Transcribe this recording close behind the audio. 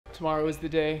Tomorrow is the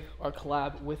day, our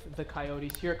collab with the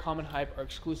Coyotes here at Common Hype, our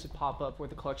exclusive pop-up for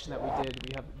the collection that we did.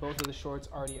 We have both of the shorts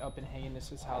already up and hanging.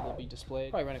 This is how they'll be displayed.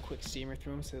 Probably run a quick steamer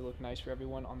through them so they look nice for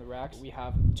everyone on the racks. We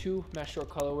have two mesh short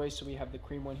colorways, so we have the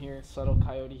cream one here, subtle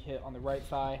coyote hit on the right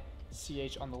thigh,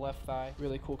 CH on the left thigh.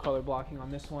 Really cool color blocking on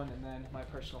this one. And then my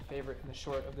personal favorite in the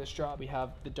short of this drop, we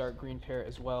have the dark green pair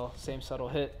as well. Same subtle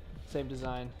hit, same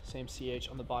design, same CH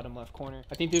on the bottom left corner.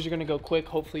 I think these are gonna go quick.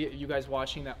 Hopefully you guys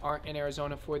watching that aren't in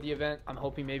Arizona for the event, I'm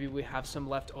hoping maybe we have some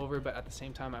left over, but at the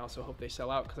same time, I also hope they sell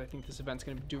out because I think this event's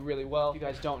gonna do really well. If you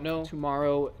guys don't know,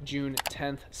 tomorrow, June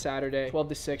 10th, Saturday, 12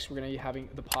 to 6, we're gonna be having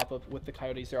the pop-up with the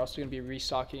Coyotes. They're also gonna be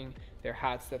restocking their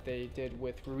hats that they did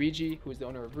with Luigi, who is the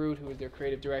owner of Rude, who is their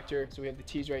creative director. So we have the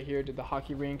tees right here, did the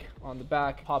hockey rink on the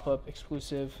back, pop-up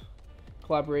exclusive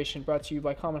collaboration brought to you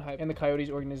by Common Hype and the Coyotes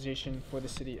organization for the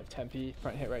city of Tempe.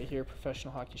 Front hit right here,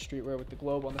 professional hockey streetwear with the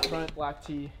globe on the front, black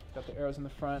tee, got the arrows in the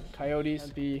front, Coyotes,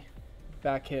 Tempe,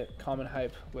 back hit, Common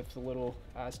Hype with the little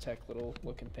Aztec little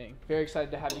looking thing. Very excited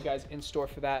to have you guys in store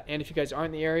for that. And if you guys aren't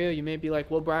in the area, you may be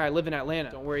like, well, Brian, I live in Atlanta.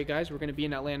 Don't worry, guys. We're going to be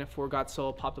in Atlanta for Got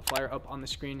Soul. Pop the flyer up on the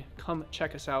screen. Come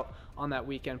check us out on that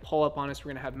weekend. Pull up on us. We're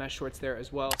going to have mesh shorts there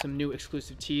as well. Some new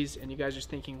exclusive tees. And you guys are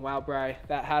thinking, wow, Brian,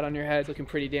 that hat on your head is looking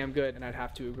pretty damn good. And I'd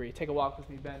have to agree. Take a walk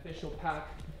with me, Ben. Official pack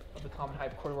of the Common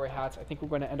Hype corduroy hats. I think we're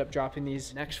going to end up dropping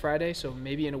these next Friday, so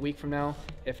maybe in a week from now.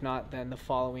 If not, then the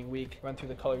following week. Run through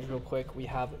the colors real quick. We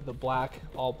have the black,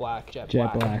 all black, jet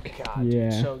black. God, yeah,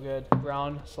 dude, so good.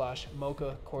 Brown /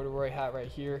 mocha corduroy hat right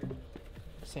here.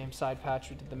 Same side patch.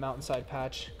 We did the mountainside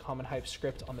patch. Common Hype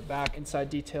script on the back.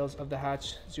 Inside details of the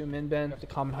hatch. Zoom in, Ben. The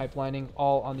Common Hype lining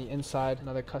all on the inside.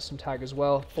 Another custom tag as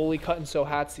well. Fully cut and sew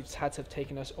hats. These hats have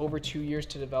taken us over 2 years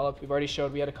to develop. We've already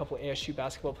showed, we had a couple of ASU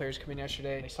basketball players come in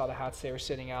yesterday. They saw the hats they were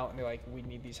sitting out and they're like, we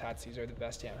need these hats. These are the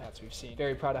best damn hats we've seen.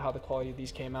 Very proud of how the quality of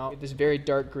these came out. This very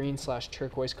dark green /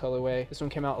 turquoise colorway. This one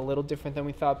came out a little different than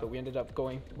we thought, but we ended up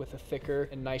going with a thicker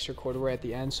and nicer corduroy at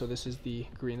the end. So this is the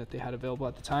green that they had available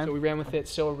at the time. So we ran with it.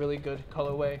 Still a really good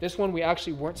colorway. This one we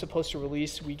actually weren't supposed to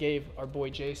release. We gave our boy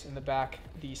Jace in the back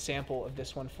the sample of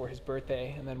this one for his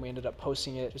birthday, and then we ended up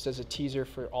posting it just as a teaser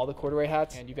for all the corduroy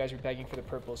hats, and you guys were begging for the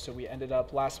purple, so we ended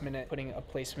up last minute putting a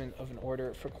placement of an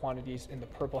order for quantities in the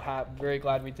purple hat. Very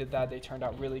glad we did that. They turned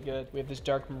out really good. We have this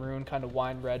dark maroon kind of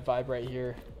wine red vibe right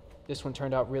here. This one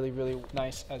turned out really, really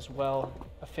nice as well.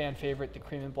 A fan favorite, the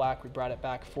cream and black. We brought it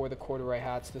back for the corduroy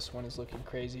hats. This one is looking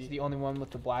crazy. It's the only one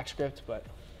with the black script, but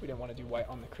we didn't want to do white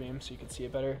on the cream so you could see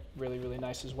it better. Really, really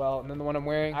nice as well. And then the one I'm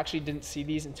wearing, I actually didn't see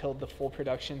these until the full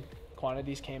production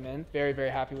quantities came in. Very, very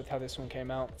happy with how this one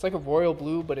came out. It's like a royal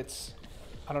blue, but it's,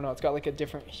 I don't know, it's got like a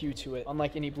different hue to it.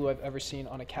 Unlike any blue I've ever seen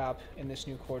on a cap in this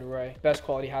new corduroy. Best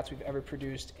quality hats we've ever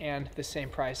produced and the same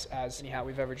price as any hat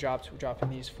we've ever dropped. We're dropping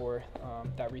these for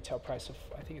that retail price of,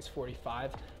 I think it's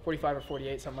 45 or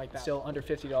 48, something like that. Still under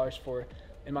 $50 for,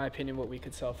 in my opinion, what we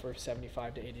could sell for a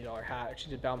 $75 to $80 hat.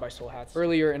 Actually did Bound by Soul hats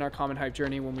earlier in our Common Hype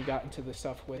journey when we got into the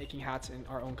stuff with making hats and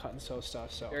our own cut and sew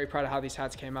stuff. So very proud of how these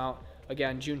hats came out.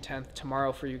 Again, June 10th,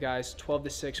 tomorrow for you guys, 12 to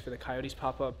 6 for the Coyotes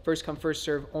pop-up. First come, first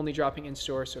serve, only dropping in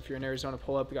store. So if you're in Arizona,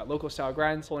 pull up. We got local style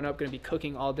grinds. Pulling up, gonna be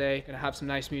cooking all day. Gonna have some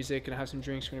nice music, gonna have some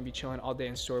drinks. We're gonna be chilling all day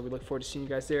in store. We look forward to seeing you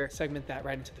guys there. Segment that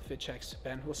right into the fit checks.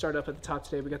 Ben, we'll start up at the top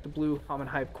today. We got the blue Common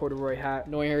Hype corduroy hat.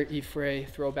 Neuer E-Frey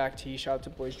throwback tee. Shout out to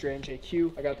boys Dre and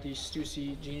JQ. I got these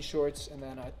Stussy jean shorts, and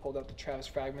then I pulled up the Travis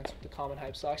Fragments with the Common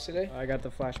Hype socks today. I got the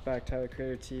flashback Tyler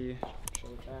Creator tee.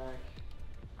 Shoulder back.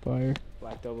 Fire.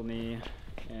 Black double knee.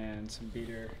 And some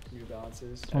beater New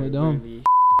Balances. Oh, dumb.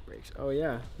 Breaks. Oh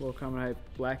yeah, little Common Hype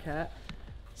black hat.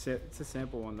 It's a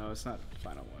sample one though. It's not the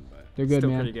final one, but they're good,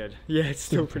 still man. Pretty good. Yeah, it's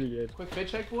still pretty good. Quick fit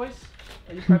check, boys.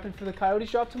 Are you prepping for the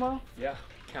Coyotes drop tomorrow? Yeah,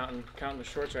 counting the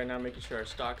shorts right now, making sure our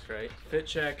stock's right. Fit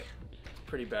check,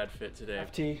 pretty bad fit today.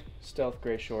 FT, stealth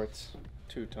gray shorts.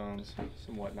 Two tones,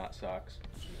 some whatnot socks.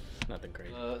 Nothing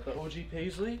crazy. The OG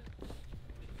Paisley.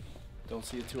 Don't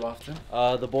see it too often.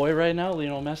 The boy right now,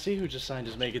 Lionel Messi, who just signed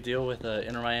his mega deal with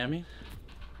Inter Miami.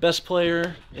 Best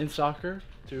player in soccer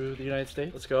through the United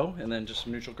States. Let's go. And then just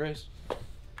some neutral grays.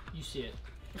 You see it.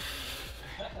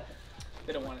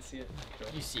 They don't want to see it.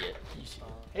 You see it. You see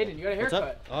it. Hayden, you got a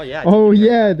haircut. Oh yeah. Oh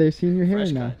yeah, they've seen your hair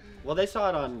Fresh now. cut. Well, they saw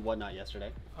it on Whatnot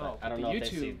yesterday. Oh, I don't the know if YouTube.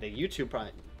 they see the YouTube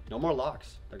probably. No more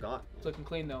locks. They're gone. It's looking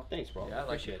clean though. Thanks, bro. Yeah, I like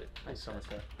Appreciate it. Nice summer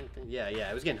cut. Yeah,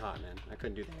 it was getting hot, man. I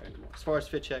couldn't do the hair anymore. As far as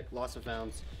fit check, lots of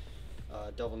pounds,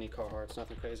 double knee Carhartts,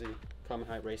 nothing crazy. Common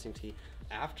Hype racing tee.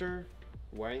 After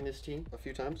wearing this tee a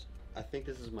few times, I think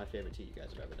this is my favorite tee you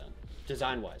guys have ever done.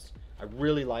 Design-wise, I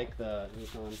really like the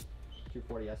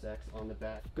 240 SX on the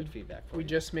back. Good feedback. We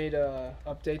just made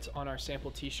updates on our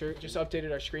sample T-shirt. Just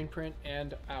updated our screen print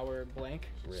and our blank.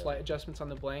 Really? Slight adjustments on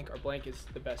the blank. Our blank is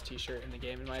the best T-shirt in the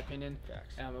game, in my opinion.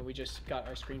 And we just got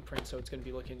our screen print, so it's going to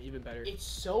be looking even better. It's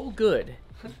so good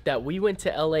that we went to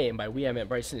LA, and by we I meant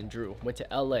Bryson and Drew. Went to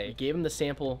LA, gave him the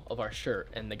sample of our shirt,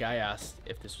 and the guy asked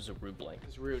if this was a rude blank.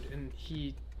 It's rude, and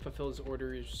he fulfills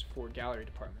orders for gallery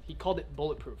department. He called it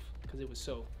bulletproof because it was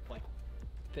so like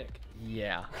thick.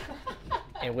 Yeah.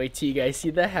 And wait till you guys see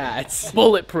the hats.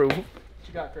 Bulletproof. What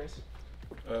you got, Chris?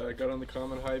 I got on the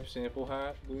Common Hype sample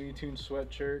hat, Looney Tunes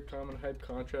sweatshirt, Common Hype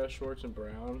contrast shorts in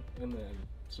brown, and then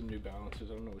some New Balances.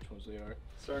 I don't know which ones they are.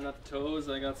 Starting at the toes,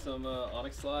 I got some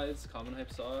Onyx slides, Common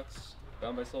Hype socks,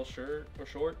 Bound by Soul shirt or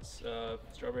shorts,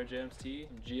 Strawberry Jams tee,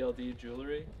 GLD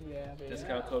jewelry, Yeah, baby.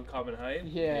 discount code Common Hype.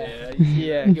 Yeah.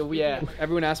 Yeah. Yeah.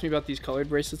 Everyone asked me about these colored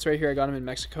bracelets right here. I got them in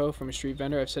Mexico from a street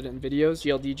vendor. I've said it in videos.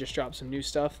 GLD just dropped some new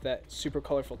stuff, that super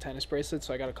colorful tennis bracelet.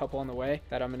 So I got a couple on the way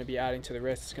that I'm going to be adding to the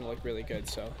wrist. It's going to look really good.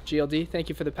 So GLD, thank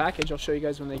you for the package. I'll show you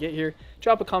guys when they get here.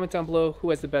 Drop a comment down below who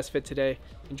has the best fit today.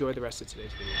 Enjoy the rest of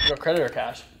today's video. You got credit or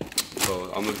cash?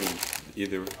 So I'm looking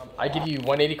either. I give you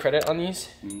 180 credit on these.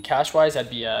 Cash wise, I'd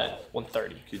be at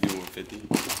 130. Can you do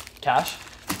 150? Cash?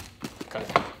 Okay.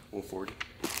 140?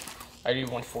 I do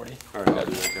 140. All right, I'll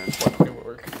do that, guys. What would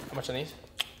work? How much on these?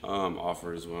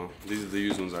 Offer as well. These are the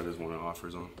used ones I just wanted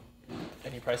offers on.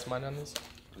 Any price in mind on these?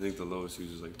 I think the lowest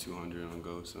use is like 200 on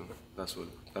Go, so that's what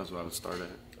I would start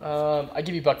at. I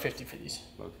give you $150 for these.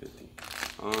 $150.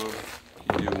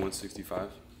 Can you do 165?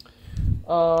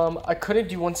 I couldn't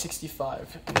do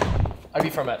 165. I'd be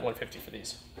firm at 150 for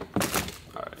these.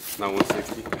 All right, not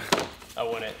 160. I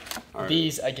wouldn't. All right.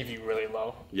 These I give you really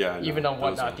low. Yeah, I know. Even on Those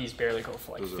whatnot, are- these barely go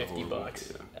for like those are 50 horrible,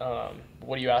 bucks. yeah.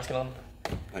 What are you asking on?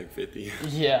 Like 50.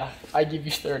 Yeah, I give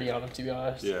you 30 on them to be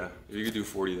honest. Yeah, if you could do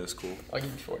 40, that's cool. I'll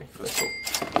give you 40. That's cool.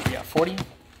 We got 40.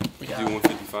 We You got do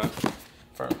 155?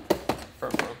 firm. All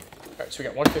right, so we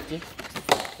got 150.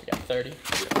 We got 30.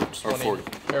 Yeah, Just or 180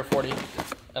 40. Or 40.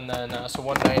 And then so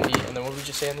 190. And then what did we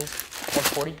just say on these?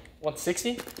 140.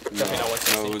 160? Definitely not No,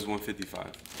 160. it was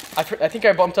 155. I think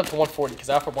I bumped up to 140 because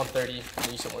I offered 130 and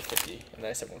then you said 150 and then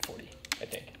I said 140. I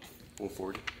think.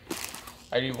 140.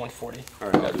 I do 140. All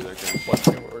right, I'll do that, guys.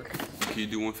 140 would work. Can you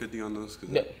do 150 on those? 'Cause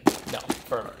No,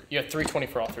 firm. You have 320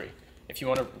 for all three. If you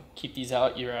want to keep these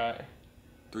out, you're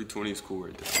 320 is cool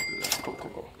right there. I'll do that.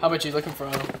 cool. How about you looking for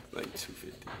Like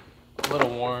 250. a little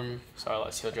warm? Sorry,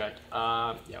 let's heel drag. Yeah,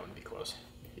 I wouldn't be close.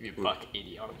 Give you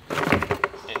 $180 on them,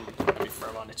 and I'd be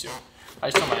firm on it too. I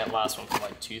just saw my last one for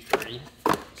like 230.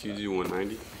 Can you do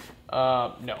 190?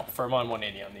 No, firm on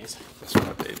 180 on these. That's what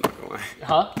I paid, not gonna lie.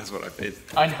 Huh? That's what I paid.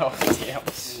 I know. Damn.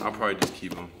 I'll probably just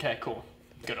keep them. Okay, cool.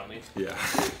 Good on these. Yeah.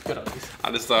 Good on these.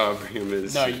 I just thought I'd bring them in. No,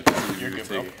 see you're if good, take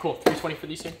bro. it. Cool. 320 for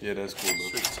these two. Yeah, that's cool, bro.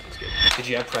 Sweet. Sounds good. Did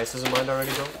you have prices in mind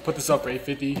already, Joe? Put this up for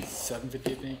 850,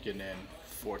 750, I think, and then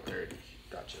 430.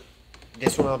 Gotcha.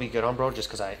 This one I'll be good on, bro, just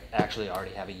because I actually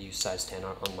already have a used size 10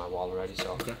 on my wall already,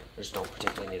 so I just don't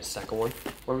particularly need a second one.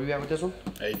 Where are we at with this one?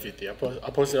 850. I'll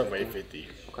post it up for 850.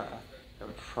 Okay. That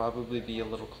would probably be a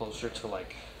little closer to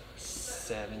like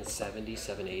 770,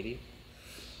 780.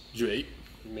 You 8?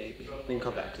 Maybe. We can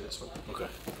come back to this one. Okay.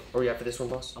 Where are we at for this one,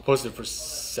 boss? I'll post it for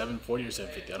 740 or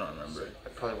 750. I don't remember. I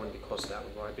probably wouldn't be close to that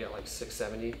one. I'd be at like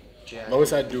 670. Jack.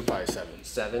 Lowest I'd do probably 7.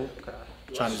 7? Okay.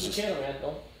 Trying to You just can, man.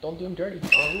 Don't do them dirty.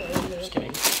 Oh, no, Just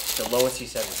kidding. The lowest he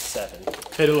said was 7.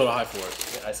 paid a little high for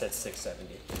it. Yeah, I said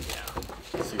 670.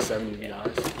 670 to be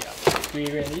honest. Yeah. Do you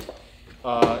agree on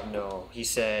these? No. He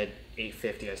said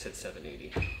 850. I said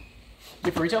 780.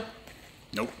 Good for retail?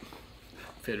 Nope.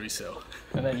 Paid resale.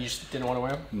 And then you just didn't want to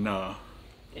wear them? No.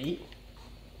 8?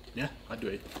 Yeah, I'd do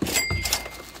 8.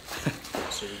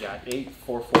 So we got 8,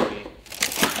 440,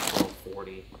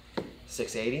 440,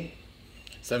 680.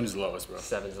 7 is the lowest, bro.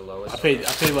 7's the lowest. I paid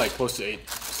like close to 8,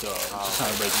 so just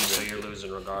trying to break even. So you're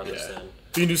losing regardless Yeah. then.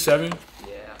 If you can do 7,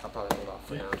 Yeah, I'll probably hold off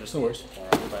for now. Just no worries.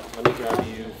 But let me grab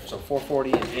you. So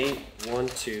 440 and 8. 1,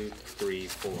 2, 3,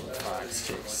 4, 5,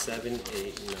 6, 7,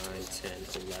 8, 9, 10,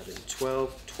 11,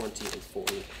 12, 20, and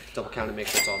 40. Double count and make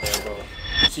sure it's all there, bro.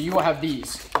 So you will have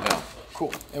these. Yeah.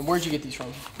 Cool. And where'd you get these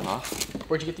from? Huh?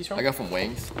 Where'd you get these from? I got from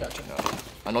Wings. Gotcha.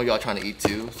 I know y'all trying to eat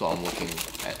too, so I'm looking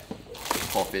at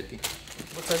 1250.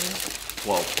 What size is it?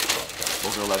 12.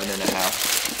 Those are 11 and a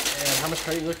half. And how much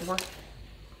credit are you looking for?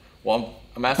 Well,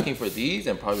 I'm asking for these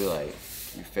and probably like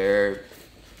you fair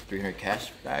 300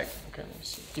 cash back. Okay, let me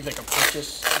see. Do you have like a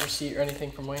purchase receipt or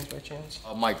anything from Wayne's by chance?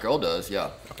 My girl does,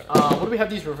 yeah. Okay. What do we have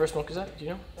these reverse mochas at? Do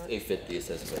you know? 850 it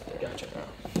says right there. Gotcha.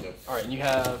 Yeah. All right, and you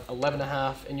have 11 and a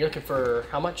half, and you're looking for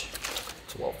how much?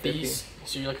 1250. These.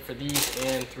 So you're looking for these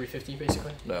and 350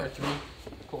 basically? No. Or 3?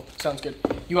 Cool. Sounds good.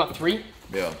 You want 3?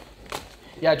 Yeah.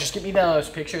 Yeah, just get me those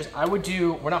pictures. I would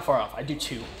do, we're not far off. I'd do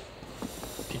 2.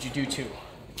 Could you do 2?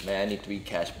 Man, I need 3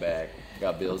 cash back.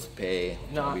 Got bills to pay.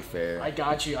 No, To be fair. I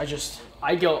got you.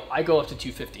 I go up to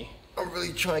 250. I'm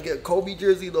really trying to get a Kobey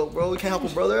jersey though, bro. We can't help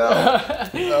a brother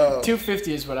out.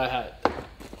 250 is what I had.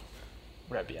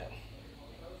 Where'd I be at?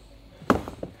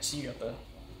 I see you got the.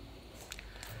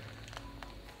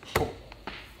 Cool.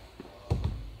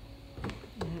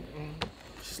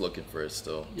 Just looking for it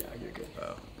still. Yeah, you're good.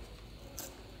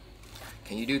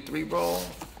 Can you do 3, bro?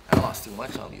 I lost too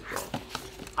much on these, bro.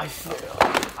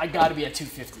 I gotta be at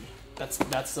 250. That's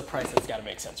the price that's gotta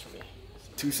make sense for me.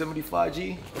 275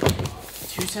 G.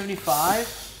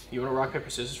 275. You wanna rock paper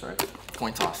scissors for it?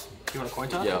 Coin toss. You want a coin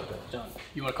toss? Yeah. Done.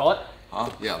 You wanna call it? Huh?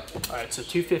 Yeah. All right. So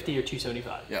 250 or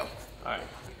 275. Yeah. All right.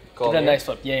 Call Give that a me. nice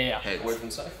flip. Yeah. Heads. Away from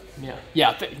the side. Yeah.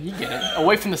 Yeah. You get it.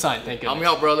 Away from the sign. Thank you. Help me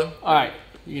out, brother. All right.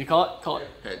 You gonna call it? Call it.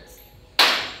 Heads.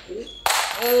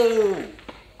 Oh.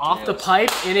 Off the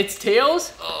pipe and its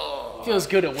tails. Oh. Feels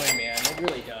good to win, man. It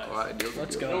really does. All right, deal.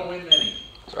 Let's go. Don't win many.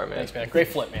 Sorry, man. Thanks, man. Great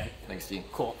flip, man. Thanks, T.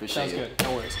 Cool. Appreciate Sounds it. good.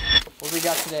 No worries. What do we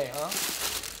got today, huh?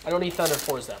 I don't need Thunder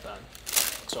 4s that bad.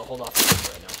 So hold off on this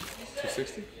right now.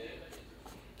 260.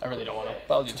 I really don't want to.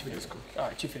 But I'll do 250. All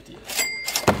right, 250.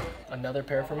 Another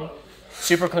pair for me.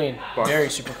 Super clean. Very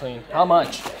super clean. How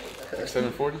much?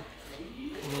 740.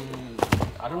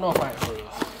 I don't know if I approve.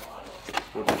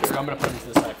 Here, I'm going to put them to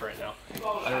the side for right now.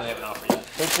 I don't really have an offer yet.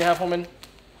 13.5 woman.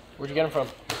 Where'd you get them from?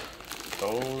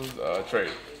 Those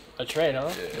trade. A trade,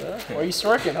 huh? Yeah. Where are you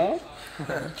smirking, huh?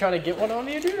 You trying to get one on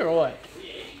me, dude, or what?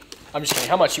 I'm just kidding.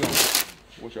 How much you want?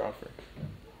 What's your offer?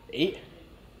 8?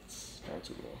 Not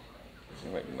too low. It's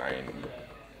like 9.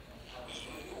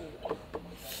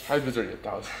 High bids already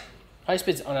 1,000. Highest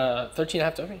bids on a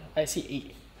 13.5 token? I see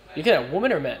 8. You get a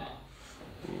woman or men?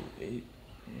 8.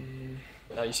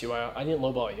 Now you see why I didn't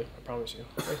lowball you. I promise you.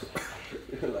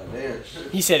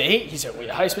 He said 8. He said, wait,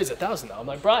 highest bid's 1,000 now. I'm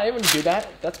like, bro, I wouldn't do that.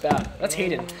 That's bad. That's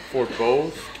hating. For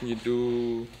both, can you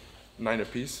do 9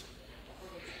 apiece?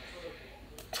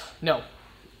 No.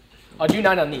 I'll do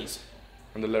 9 on these.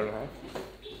 On the 11.5?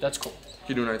 That's cool. Can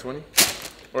you do 920?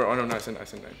 Or, oh no, I said 9.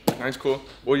 9's cool.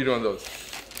 What do you do on those?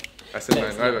 I said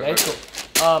 9. Right. That's cool.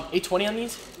 820 on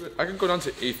these? I can go down to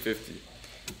 850.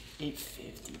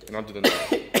 850. And I'll do the 9.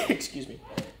 Excuse me.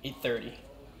 830.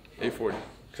 840.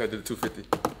 Because I did the 250.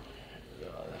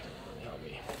 Help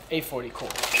me. 840, cool.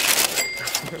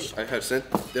 I have sent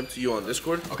them to you on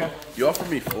Discord. Okay. You offered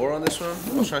me 4 on this one.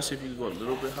 I was trying to see if you could go a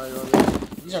little bit higher on it.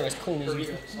 These aren't as clean as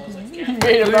you. You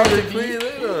made them out to be.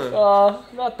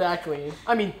 Not that clean.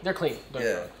 I mean, they're clean.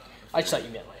 Yeah. I just thought you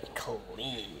meant like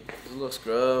clean. A little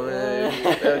scrub, man.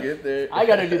 I'll get there. I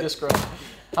gotta do this scrub.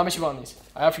 How much you want on these?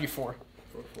 I offer you 4.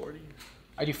 440.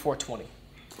 I do 420.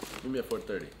 Give me a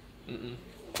 430. Mm-mm.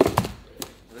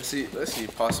 Let's see.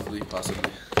 Possibly.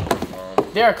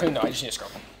 They are clean though. I just need to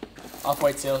scrub them.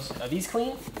 Off-white sales. Are these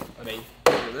clean? Are they?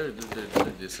 They're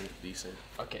decent.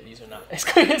 Okay, these are not as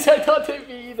clean as I thought they'd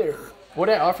be either. What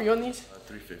did I offer you on these?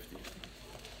 350.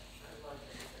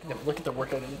 No, look at the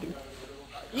work I did do.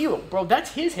 Ew, bro,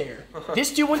 that's his hair.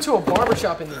 This dude went to a barber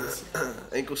shop in these.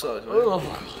 Ankle size, right? Ugh.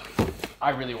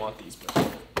 I really want these, but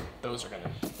those are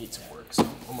gonna need some work, so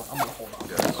I'm gonna hold on.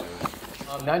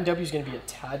 Yeah, 9W is gonna be a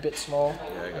tad bit small,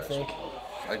 Yeah, I think.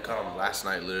 I got them last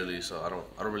night, literally, so I don't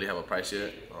really have a price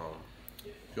yet.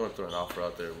 If you want to throw an offer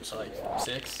out there, So like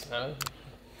 6, 7.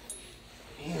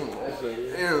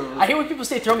 I hate when people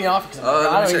say throw me off because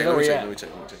I don't even know where you're at. Let me check.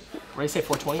 What do you say,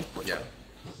 420? Yeah.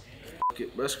 Okay,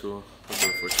 that's cool. I'll do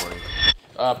it for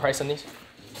 20. Price on these?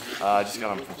 I just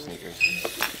got them from Sneakers.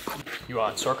 You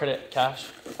want store credit, cash?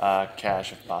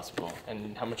 Cash if possible.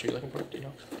 And how much are you looking for? Do you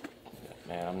know?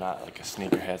 Man, I'm not like a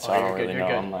sneakerhead, so Oh, I you're don't good, really you're know.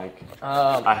 good. I'm like,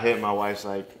 I hit my wife's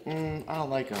like, I don't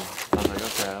like them. I was like,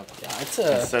 okay. Yeah, it's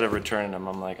a. Instead of returning them,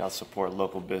 I'm like, I'll support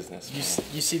local business.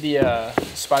 You see the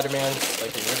Spider-Mans,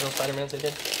 like the original Spider-Mans they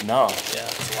did? No. Yeah,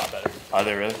 it's a lot better. Are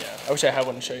they really? Yeah. I wish I had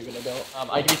one to show you, but I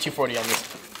don't. I give you 240 on this.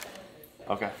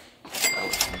 Okay.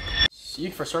 So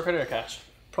you for store credit or cash?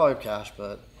 Probably cash,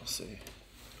 but we'll see.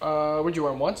 Would you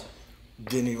wear them once?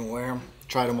 Didn't even wear them.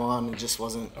 Tried them on. It just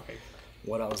wasn't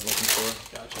what I was looking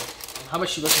for. Gotcha. How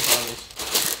much you looking for on these?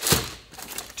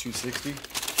 260.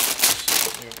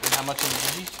 And how much in the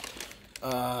Yeezy?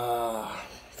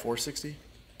 460.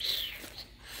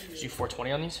 Do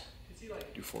 420 on these?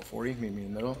 Do 440. Meet me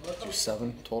in the middle. Do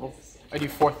 7 total. I do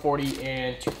 440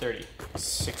 and 230.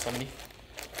 670.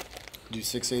 Do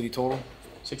 680 total.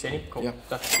 680? Cool. Yeah.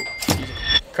 That's cool. Easy.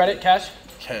 Credit, cash?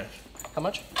 Cash. How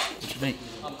much? What you think?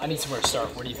 I need somewhere to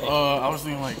start. What do you think? I was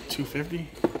thinking like 250.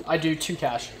 I do 2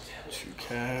 cash. 2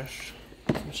 cash.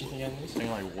 What you think on these?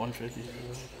 Thinking like 150.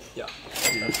 Yeah.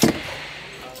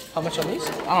 How much on these?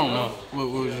 I don't know. What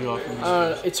was you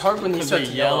offering? It's hard when these start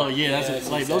to yellow. Yeah, that's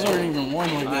like those aren't even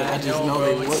worn like that. I just know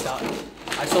they look.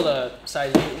 I saw the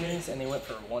size 8 in these and they went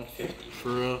for 150. For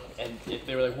real? And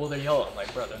they were like, well, they're yellow. I'm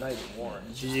like, bro, they're not even worn.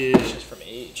 Yeah. It's just from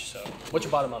age. So, what's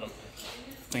your bottom on them?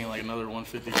 Thinking like another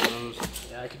 150 for those.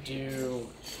 Yeah, I'd do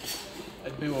a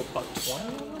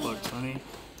 $1.20. $1.20.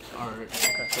 All right.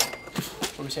 Okay, cool.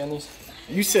 What do we say on these?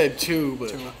 You said 2,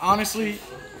 but honestly,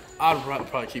 I'd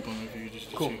probably keep them if you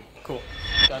just cool. 2. Cool.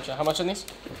 Gotcha. How much on these?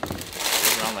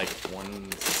 Around like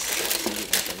 160,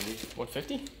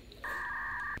 170. 150?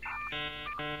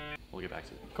 We'll get back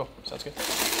to it. Cool. Sounds good.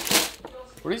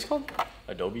 What are these called?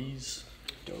 Adobes.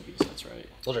 Adobes, that's right.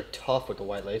 Those are tough with the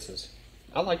white laces.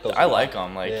 I like those. I like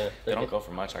them. Like, yeah, they don't go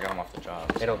for much. I got them off the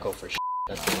job. They don't go for shit.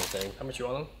 That's the whole thing. How much you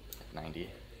want them? 90.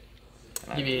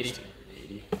 Give me 80.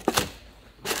 80.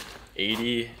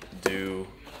 80, do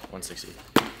 160.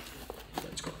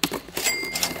 Let's go.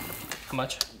 How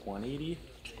much? 180.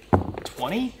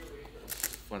 20?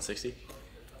 160.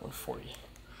 140.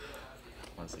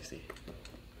 160.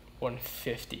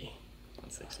 150.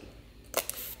 160.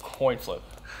 Coin flip.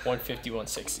 150,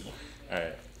 160.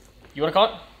 Alright. You want to call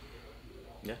it?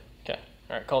 Yeah. Okay.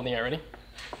 Alright, call in the air. Ready?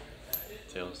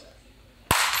 Tails.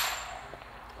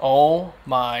 Oh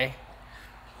my.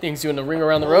 Thing's doing the ring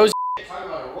around the rose.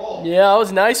 Yeah, that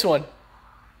was a nice one.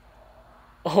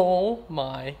 Oh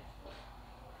my.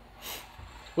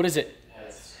 What is it?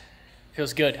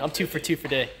 Feels good. I'm 2 for 2 for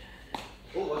day.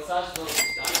 Oh, what size?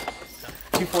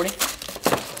 240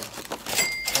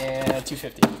 and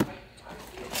 250.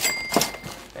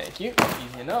 Thank you.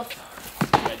 Easy enough.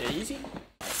 Got that easy.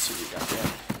 Let's see what we got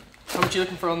there. How much you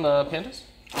looking for on the pandas?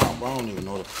 I don't even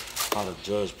know how to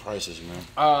judge prices, man.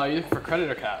 You looking for credit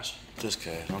or cash? Just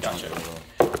cash. I'm Gotcha. trying to get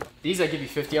it up. These I give you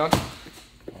 50 on. Okay.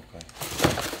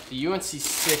 The UNC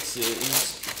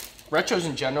 6s, retros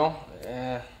in general,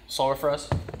 slower for us.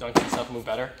 Dunks and stuff move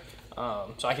better.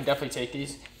 So I can definitely take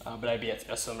these, but I'd be at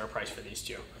a similar price for these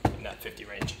two in that 50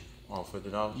 range. Oh,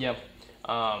 $50? Yep.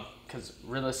 Because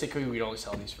realistically, we'd only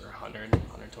sell these for 100,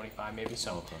 125 maybe.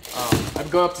 So I'd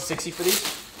go up to 60 for these.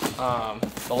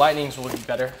 The Lightnings will be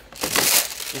better.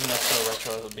 Even though still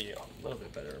retro, it'll be a little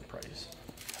bit better in price.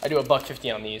 I do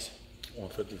 $150 on these.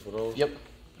 150 for those? Yep.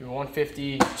 You're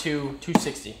 150,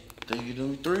 260. Think you do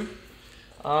me 3?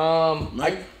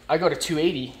 I go to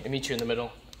 280 and meet you in the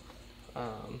middle. I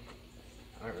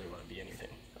don't really want to be anything.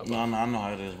 No, I know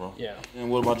how it is, bro. Yeah. And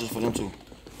what about just for them two?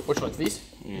 Which ones? These?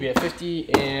 Yeah. We have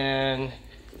 50 and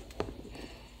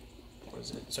what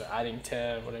is it? So adding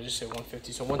 10. What did I just say?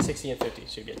 150. So 160 and 50.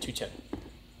 So you get 210.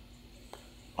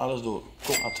 All right, let's do it.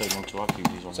 Cool. I'll take them two. I'll keep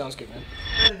these on. Sounds good, man.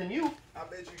 Better than you. I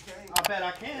bet you can. I bet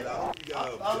I can.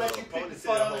 I'll let you pick the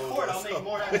spot on the court. I'll make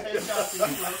more than 10 shots than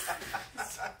you will.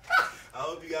 I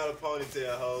hope you got a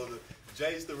ponytail holder.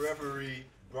 Jace the referee.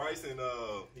 Bryson,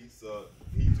 he sucked.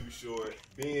 He too short.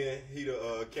 Ben, he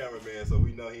the cameraman, so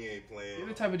we know he ain't playing. You're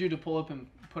the type of dude to pull up and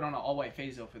put on an all-white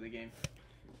phase though for the game.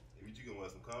 You can wear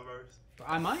some Converse?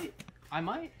 I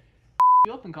might.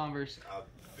 You up in Converse? I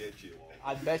bet you won't.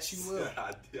 I bet you will.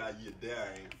 You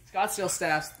dare ain't. Scottsdale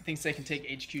staff thinks they can take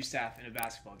HQ staff in a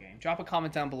basketball game. Drop a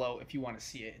comment down below if you want to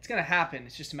see it. It's gonna happen.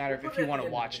 It's just a matter of if you want to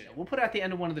watch it. We'll put it at the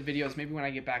end of one of the videos. Maybe when I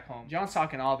get back home. John's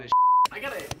talking all this. We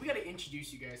gotta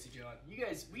introduce you guys to John.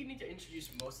 We need to introduce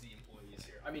most of the employees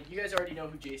here. I mean, you guys already know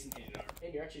who Jason Hayden are.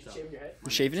 Hey, you're actually shaving your head? We're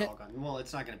shaving it? Well,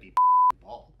 it's not gonna be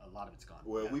bald. A lot of it's gone.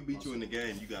 Well, if we beat you in the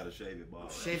game, you gotta shave it,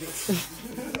 bald. Shave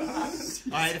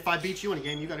it. All right, if I beat you in a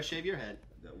game, you gotta shave your head.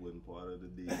 That wasn't part of the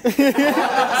deal.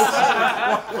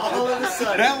 All of a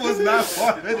sudden. That was not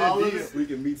part of the deal. We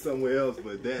can meet somewhere else,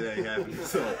 but that ain't happening.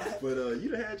 So, but you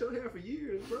done had your hair for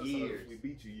years, bro. Years. So if we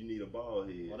beat you, you need a bald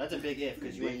head. Well, that's a big if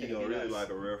because you ain't gonna gonna really us. like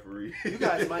a referee. You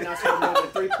guys might not score more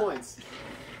than 3 points.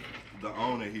 The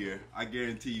owner here, I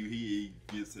guarantee you, he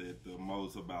gets at the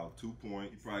most about 2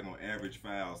 points. He's probably gonna average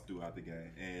fouls throughout the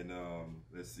game. And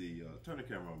let's see, turn the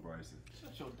camera on Bryson.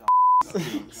 Shut your dumb.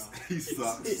 He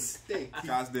sucks.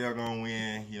 Scottsdale gonna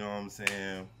win, you know what I'm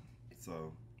saying?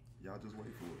 So y'all just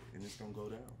wait for it, and it's gonna go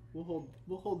down.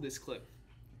 We'll hold this clip.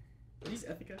 Are these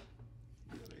Ethica?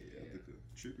 Yeah, they Ethica.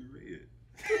 Trippy red.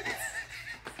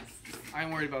 I am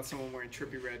worried about someone wearing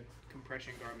trippy red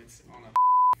compression garments on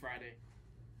a Friday.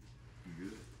 You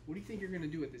good? What do you think you're gonna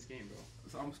do at this game, bro?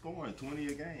 So I'm scoring 20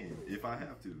 a game if I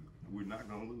have to. We're not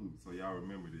gonna lose, so y'all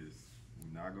remember this.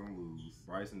 We're not gonna lose.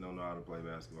 Bryson don't know how to play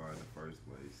basketball in the first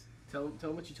place. Tell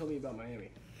him what you told me about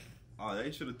Miami. Oh, they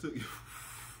should have took you.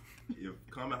 if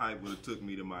Common Hype would have took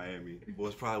me to Miami,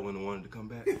 boys probably wouldn't have wanted to come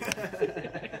back.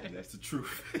 And that's the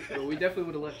truth. Well, we definitely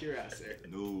would have left your ass there.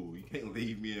 No, you can't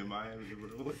leave me in Miami.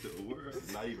 What the world?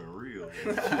 It's not even real.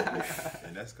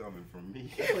 And that's coming from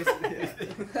me.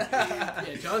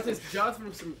 Yeah,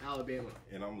 Jonathan's from Alabama.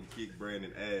 And I'm gonna kick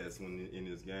Brandon ass when in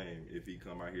this game if he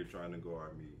come out here trying to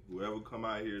guard me. Whoever come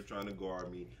out here trying to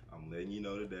guard me, I'm letting you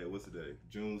know today. What's today?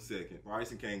 June 2nd.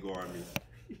 Bryson can't guard me.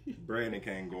 Brandon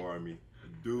can't guard me.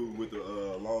 Dude with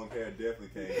the long hair definitely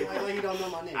can't guard me. Like you don't know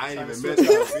my name. I ain't even met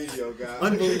that video,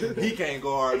 guys. He can't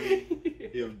guard me.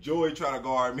 If Joey try to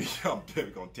guard me, I'm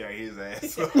definitely gonna tear his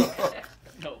ass up.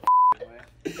 No.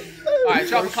 Alright,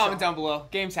 drop a comment down below.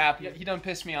 Game's happy. He done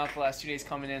pissed me off the last 2 days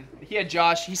coming in. He had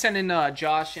Josh. He sent in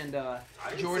Josh and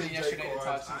Jordan yesterday to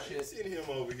talk some shit. I seen him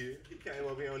over here. He came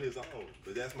over here on his own.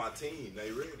 But that's my team.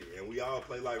 They ready. And we all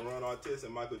play like Ron Artest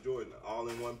and Michael Jordan, all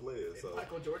in one player. So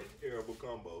Michael Jordan? Terrible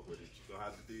combo, but you're gonna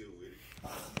have to deal with it.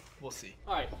 We'll see.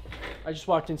 Alright, I just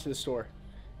walked into the store,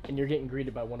 and you're getting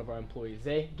greeted by one of our employees.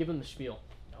 Zay, give him the spiel.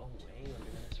 No way, look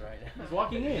at this right now. He's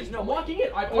walking in. There's no I'm way. walking in.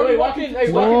 I'm Wait, already walk walking in. in.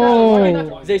 Hey,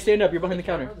 Whoa. Zay, stand up. You're behind the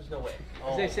counter. There's no way.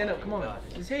 Zay, stand up. Come on.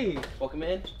 Zay. Welcome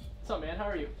in. What's up, man? How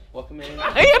are you? Welcome in.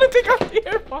 I had to take off the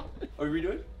AirPods. Are we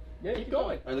redoing? Yeah, keep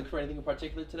going. Are you looking for anything in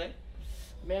particular today?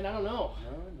 Man, I don't know.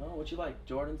 No. What you like?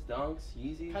 Jordans, Dunks,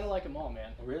 Yeezys? Kind of like them all,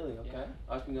 man. Really? Okay. Yeah.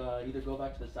 I can either go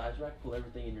back to the size rack, pull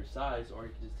everything in your size, or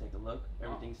you can just take a look.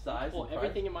 Everything's size. Pull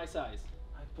everything in my size.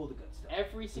 I pull the good stuff.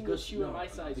 Every single shoe in my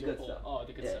size. The you good pull. stuff. Oh,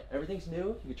 the good stuff. Everything's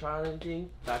new. You can try on anything.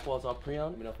 Back wall's all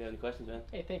pre-owned. Let me know if you have any questions, man.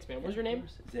 Hey, thanks, man. What's your name?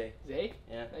 Zay. Zay?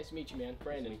 Yeah. Nice to meet you, man.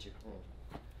 Brandon. Nice to meet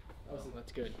you.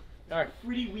 That's good. All right.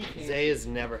 Pretty weak. Zay has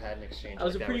never had an exchange That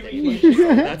was like a that pretty with weak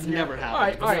anyone. That's never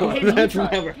happened. All right. Hey, That's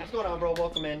never. What's going on, bro?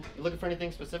 Welcome in. You looking for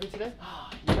anything specific today?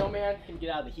 You know, man, can get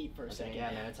out of the heat for a second.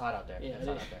 Yeah, man, it's hot out there. Yeah, it's it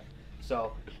hot is. out there.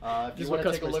 So, if This you is want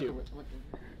what to take a customers look, do.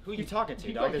 who are you talking to,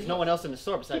 Keep dog? going, There's keep no going. one else in the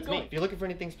store besides Keep me. going. If you're looking for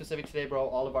anything specific today, bro,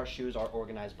 all of our shoes are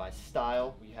organized by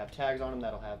style. We have tags on them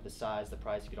that'll have the size, the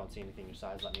price. If you don't see anything your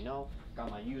size, let me know. Got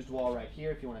my used wall right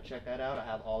here if you want to check that out. I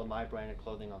have all of my branded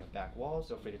clothing on the back wall.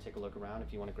 So feel free to take a look around.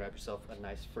 If you want to grab yourself a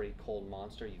nice free cold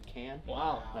monster, you can.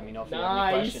 Wow. Let me know if you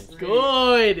have any questions.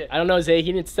 Good. I don't know, Zay.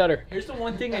 He didn't stutter. Here's the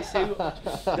one thing I say. Put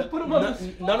him on the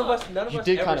spot. None of us did ever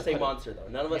kinda say put it- monster though.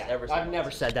 None of us ever say I've monster.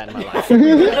 never said that in my life.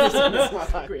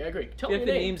 I agree. Tell me If your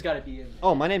the name. name's got to be in.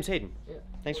 Oh, my name's Hayden. Yeah.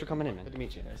 Thanks for coming in, man. Good to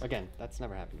meet you. Again, that's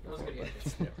never happened before.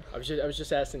 I was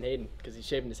just asking Hayden because he's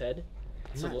shaving his head.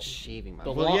 I'm not shaving my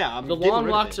The, well, long, yeah, I'm the getting long rid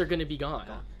of locks it. are gonna be gone.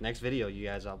 Next video, you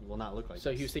guys will not look like So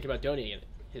this. he was thinking about donating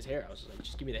his hair. I was like,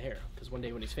 just give me the hair, because one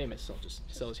day when he's famous, I'll just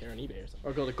sell his hair on eBay or something,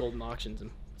 or go to golden auctions.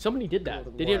 And somebody did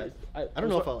that. They did. I don't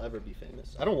know if I'll ever be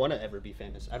famous. I don't want to ever be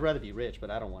famous. I'd rather be rich,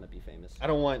 but I don't want to be famous. I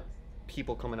don't want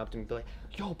people coming up to me and be like,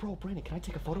 "Yo, bro, Brandon, can I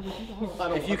take a photo with you?"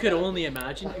 If you could only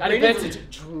imagine. At events,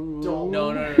 Drew.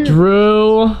 No.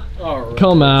 Drew,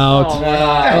 come out.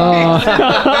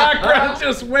 Background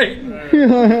just waiting.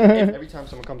 Every time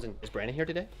someone comes in, is Brandon here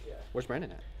today? Yeah. Where's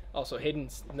Brandon at? Also,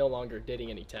 Hayden's no longer dating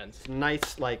any 10s.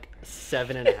 Nice, like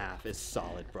 7.5 is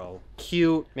solid, bro.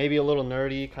 Cute, maybe a little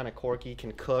nerdy, kind of quirky,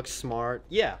 can cook, smart.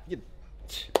 Yeah,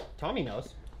 Tommy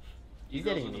knows. He's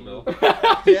dating me.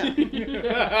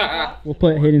 Yeah. We'll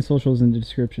put Hayden's socials in the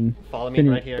description. Follow me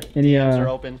right here. Any DMs are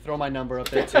open. Throw my number up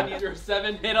there too. You're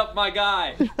 7, hit up my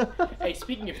guy. Hey,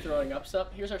 speaking of throwing up stuff,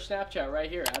 here's our Snapchat right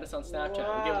here. Add us on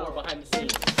Snapchat. We get more behind the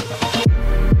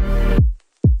scenes.